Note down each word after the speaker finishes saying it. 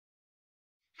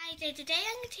Hi there, today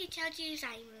I'm going to teach you how to use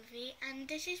iMovie, and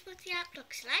this is what the app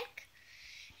looks like.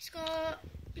 It's got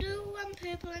blue and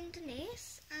purple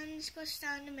underneath and it's got a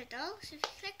star in the middle, so if you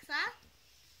click that,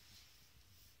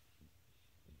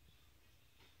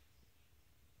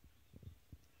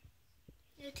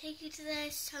 it'll take you to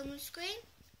this home screen,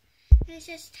 and it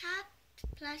says tab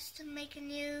plus to make a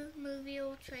new movie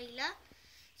or trailer.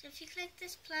 So if you click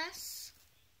this plus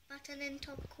button in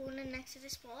top corner next to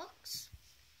this box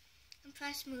and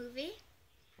press movie,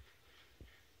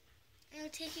 it'll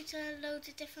take you to loads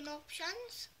of different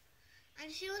options,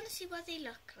 and if you want to see what they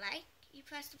look like, you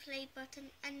press the play button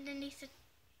underneath the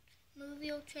movie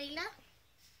or trailer.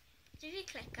 So if you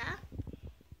click that,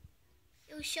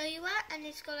 it will show you it, and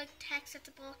it's got like text at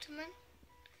the bottom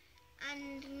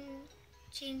and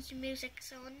change the music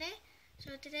on there.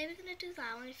 So today we're going to do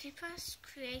that one. If you press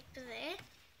create there,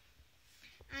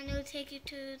 and it will take you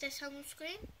to this home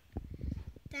screen.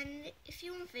 Then if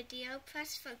you want video,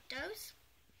 press photos,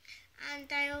 and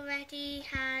I already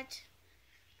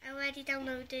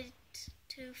downloaded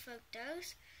 2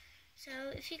 photos. So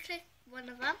if you click one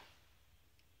of them,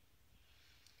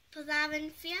 put that in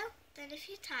for you. Then if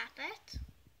you tap it,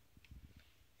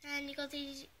 then you got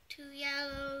these 2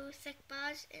 yellow thick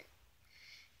bars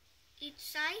each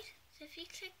side. So if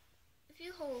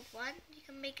you hold one, you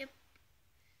can make it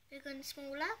bigger and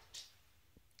smaller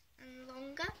and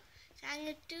longer. So I'm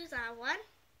going to do that one,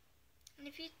 and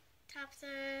if you tap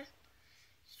the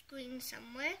screen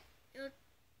somewhere, it'll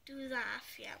do that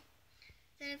for you.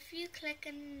 Then if you click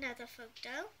another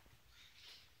photo,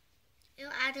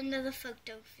 it'll add another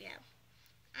photo for you.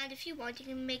 And if you want, you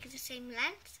can make it the same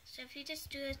length. So if you just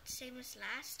do it the same as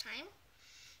last time.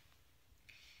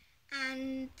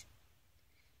 And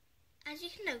as you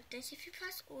can notice, if you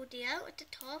press audio at the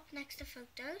top next to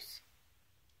photos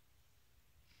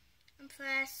and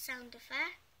press sound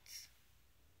effects,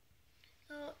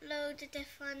 got loads of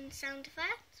different sound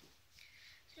effects.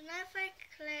 So now if I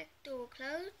click door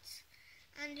close,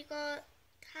 and you got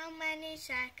how many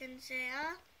seconds there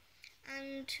are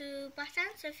and 2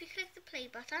 buttons. So if you click the play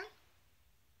button,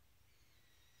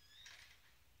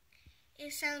 it'll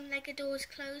sound like a door's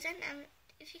closing, and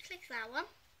if you click that one,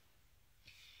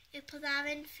 it'll put that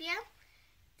in for you.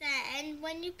 Then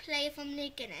when you play from the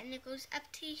beginning, it goes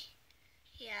up to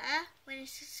here when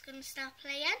it's just going to start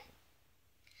playing.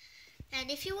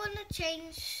 Then if you want to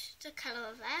change the colour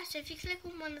of it, so if you click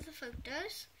on one of the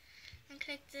photos and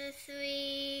click the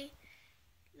 3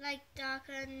 light, dark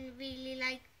and really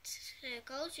light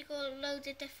circles, you got loads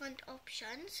of different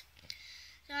options.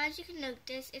 So as you can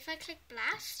notice, if I click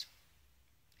blast,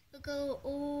 it'll go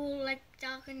all like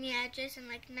dark on the edges and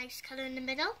like nice colour in the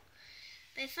middle.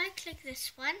 But if I click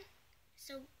this one,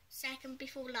 so second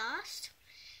before last,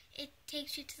 it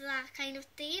takes you to that kind of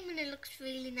theme, and it looks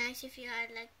really nice if you had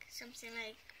like something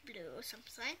like blue or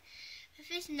something. If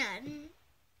there's none,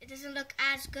 it doesn't look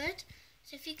as good.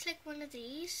 So if you click one of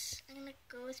these, I'm going to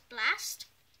go with blast.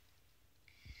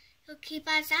 It'll keep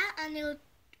as that, and it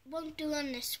won't do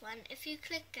on this one. If you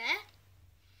click it,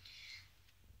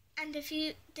 and if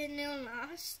you didn't know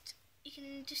last, you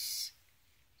can just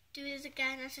do it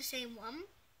again as the same one.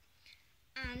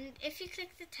 And if you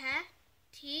click the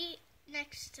T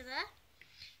next to that,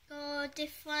 go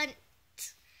different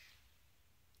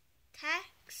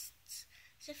texts.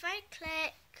 So if I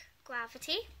click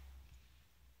gravity,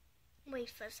 wait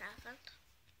for a second,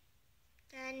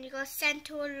 then you go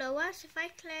center or lower. So if I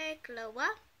click lower,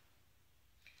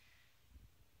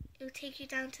 it'll take you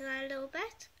down to that a little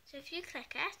bit. So if you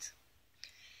click it,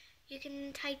 you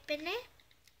can type in it,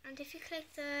 and if you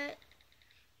click the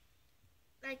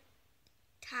like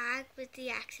tag with the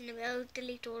X in the middle,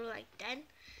 delete all right, then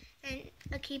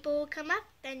a keyboard will come up.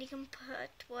 Then you can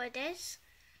put what it is.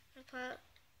 I'll put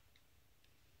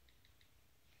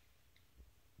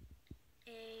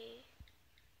a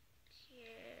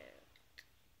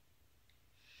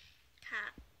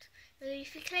tapped. So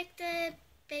if you click the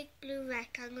big blue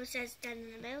rectangle that says done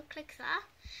in the middle, click that.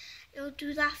 It'll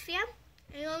do that for you.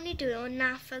 It'll only do it on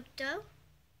that photo.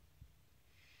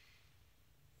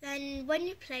 Then when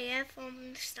you play it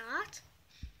from the start,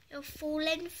 it'll fall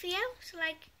in for you. So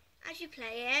like as you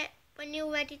play it, when you're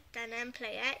already done and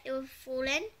play it, it will fall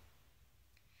in.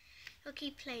 You'll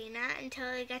keep playing it until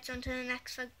it gets onto the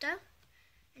next photo.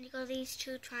 And you got these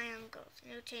 2 triangles,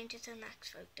 and it'll change it to the next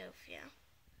photo for you.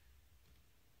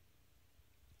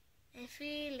 And if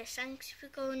you listen, because if we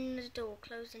go in the door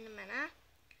close in a minute,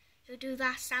 it'll do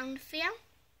that sound for you.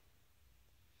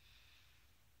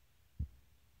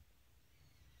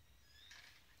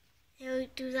 It'll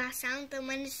do that sound, then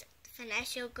when it's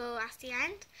finished, you'll go at the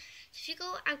end. So if you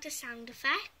go out to sound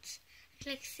effects,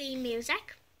 click theme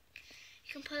music,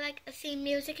 can put like a theme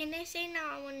music in there. Say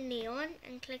now I want neon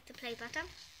and click the play button.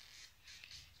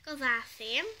 Got that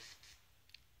theme.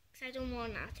 Because I don't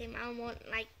want that theme. I want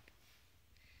like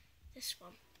this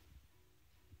one.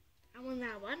 I want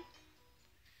that one.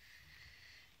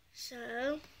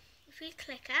 So if we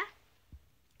click it,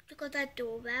 we've got that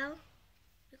doorbell.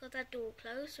 We've got that door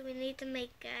closed. So we need to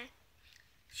make it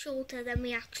shorter than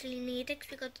we actually need it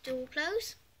because we got the door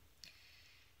closed.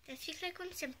 Then if you click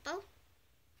on simple,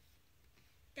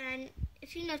 then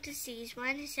if you notice these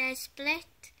one, it says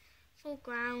split,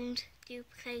 foreground,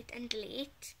 duplicate and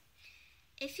delete.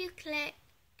 If you click,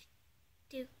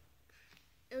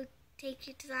 it'll take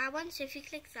you to that one. So if you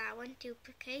click that one,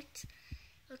 duplicate,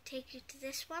 it'll take you to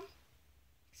this one.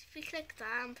 So if we click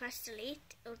that and press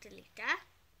delete, it'll delete that.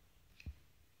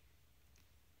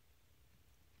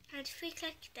 And if we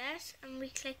click this and we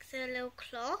click the little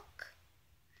clock,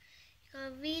 you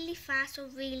go really fast or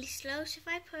really slow. So if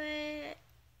I put it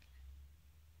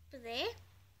there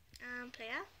and play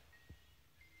it,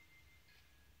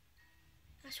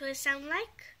 that's what it sounds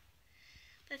like.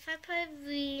 But if I put it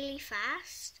really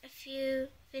fast, if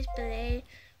it's there,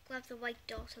 grab the white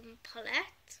dot and pull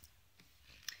it.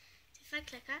 So if I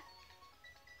click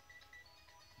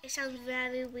it sounds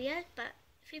very weird, but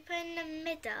if you put it in the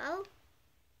middle,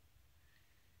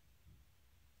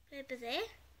 over there,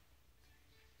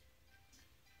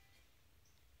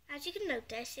 as you can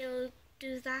notice, it'll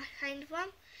do that kind of one.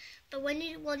 But when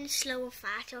you want it slow or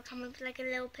fast, it'll come up with like a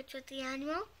little picture of the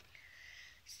animal.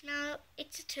 So now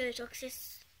it's a turtle because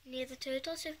it's near the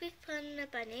turtle. So if we put in a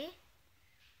bunny,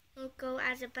 it'll go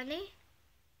as a bunny.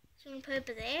 So we can put it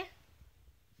over there.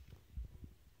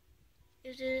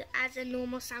 It'll do as a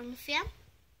normal sound for you.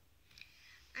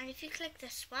 And if you click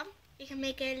this one, you can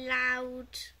make it loud.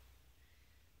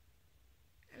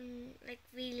 And like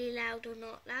really loud or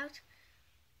not loud.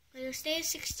 It'll stay at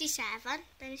 67.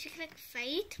 Then if you click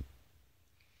fade,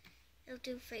 it'll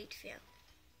do fade for you.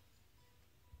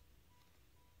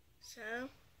 So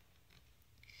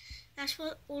that's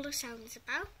what all the sound is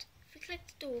about. If we click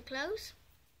the door close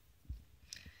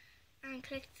and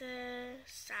click the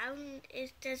sound,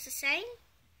 it does the same.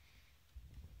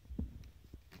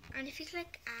 And if you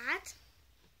click add,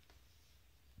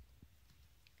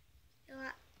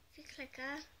 if you click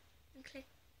it and click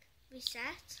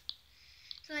reset,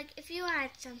 so like if you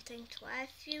add something to it,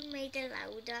 if you made it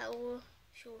louder or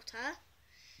shorter,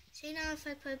 see now if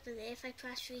I put it there, if I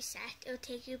press reset, it'll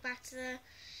take you back to the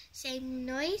same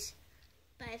noise.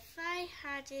 But if I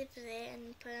had it there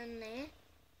and put it on there,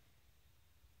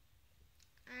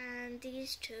 and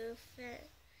these two,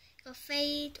 got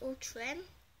fade or trim,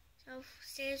 so it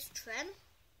says trim,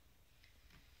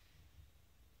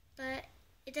 but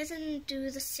it doesn't do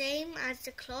the same as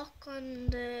the clock on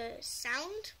the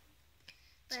sound.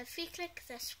 But if we click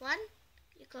this one,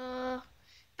 you go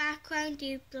background,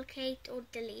 duplicate or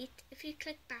delete. If you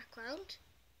click background,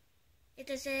 it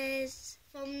does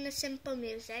from the simple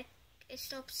music, it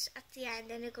stops at the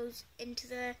end and it goes into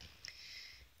the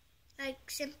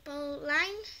like simple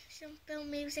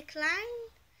music line.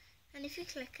 And if you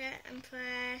click it and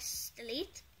press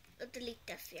delete, it'll delete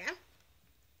that for you.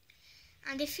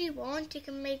 And if you want, you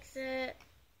can make the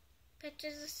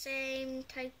pictures the same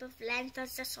type of length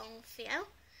as the song for you,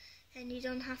 and you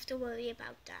don't have to worry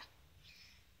about that.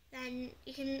 Then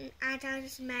you can add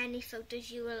as many photos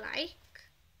you will like.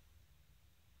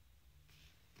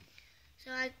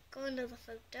 So I go another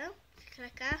photo,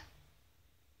 click it,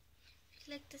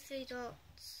 click the three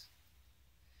dots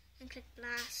and click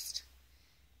blast.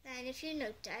 Then if you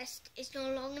noticed, it's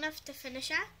not long enough to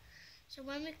finish it. So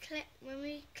when we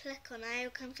click on it,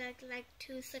 it'll come to like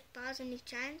two thick bars on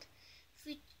each end. If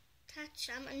we touch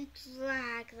them and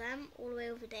drag them all the way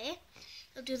over there,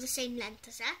 it'll do the same length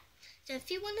as that. So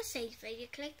if you want to save it, you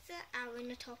click the arrow in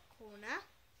the top corner,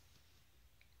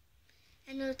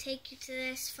 and it'll take you to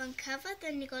this front cover.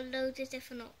 Then you got loads of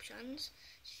different options.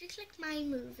 So if you click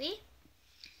IMovie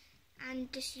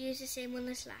and just use the same one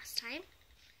as last time,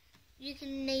 you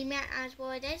can name it as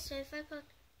what it is. So if I put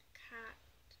cat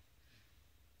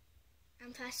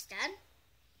and press done,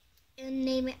 it'll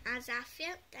name it as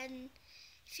Afia. Then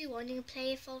if you want, you can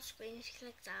play it full screen if you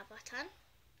click that button.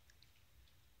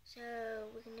 So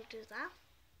we're going to do that.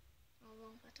 Oh,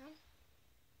 wrong button.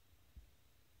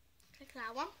 Click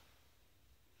that one.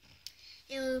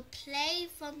 It will play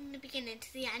from the beginning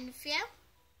to the end for you,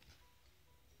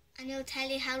 and it will tell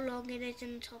you how long it is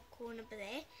in the top corner over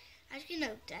there. As you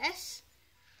notice,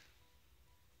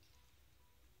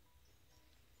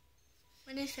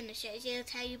 when it finishes, it'll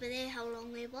tell you over there how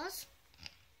long it was.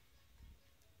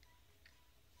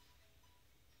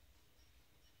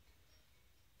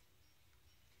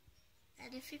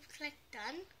 and if you click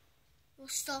done, we'll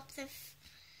stop the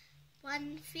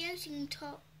one for you. So you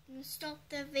can stop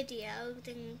the video,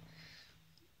 then,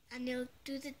 and you'll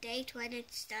do the date when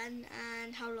it's done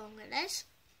and how long it is.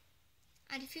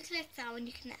 And if you click that one,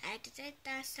 you can edit it.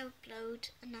 That's to upload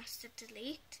and that's to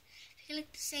delete. If you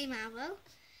click the same arrow,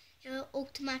 it will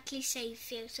automatically save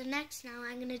for you. So next now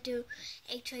I'm going to do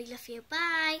a trailer for you.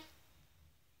 Bye!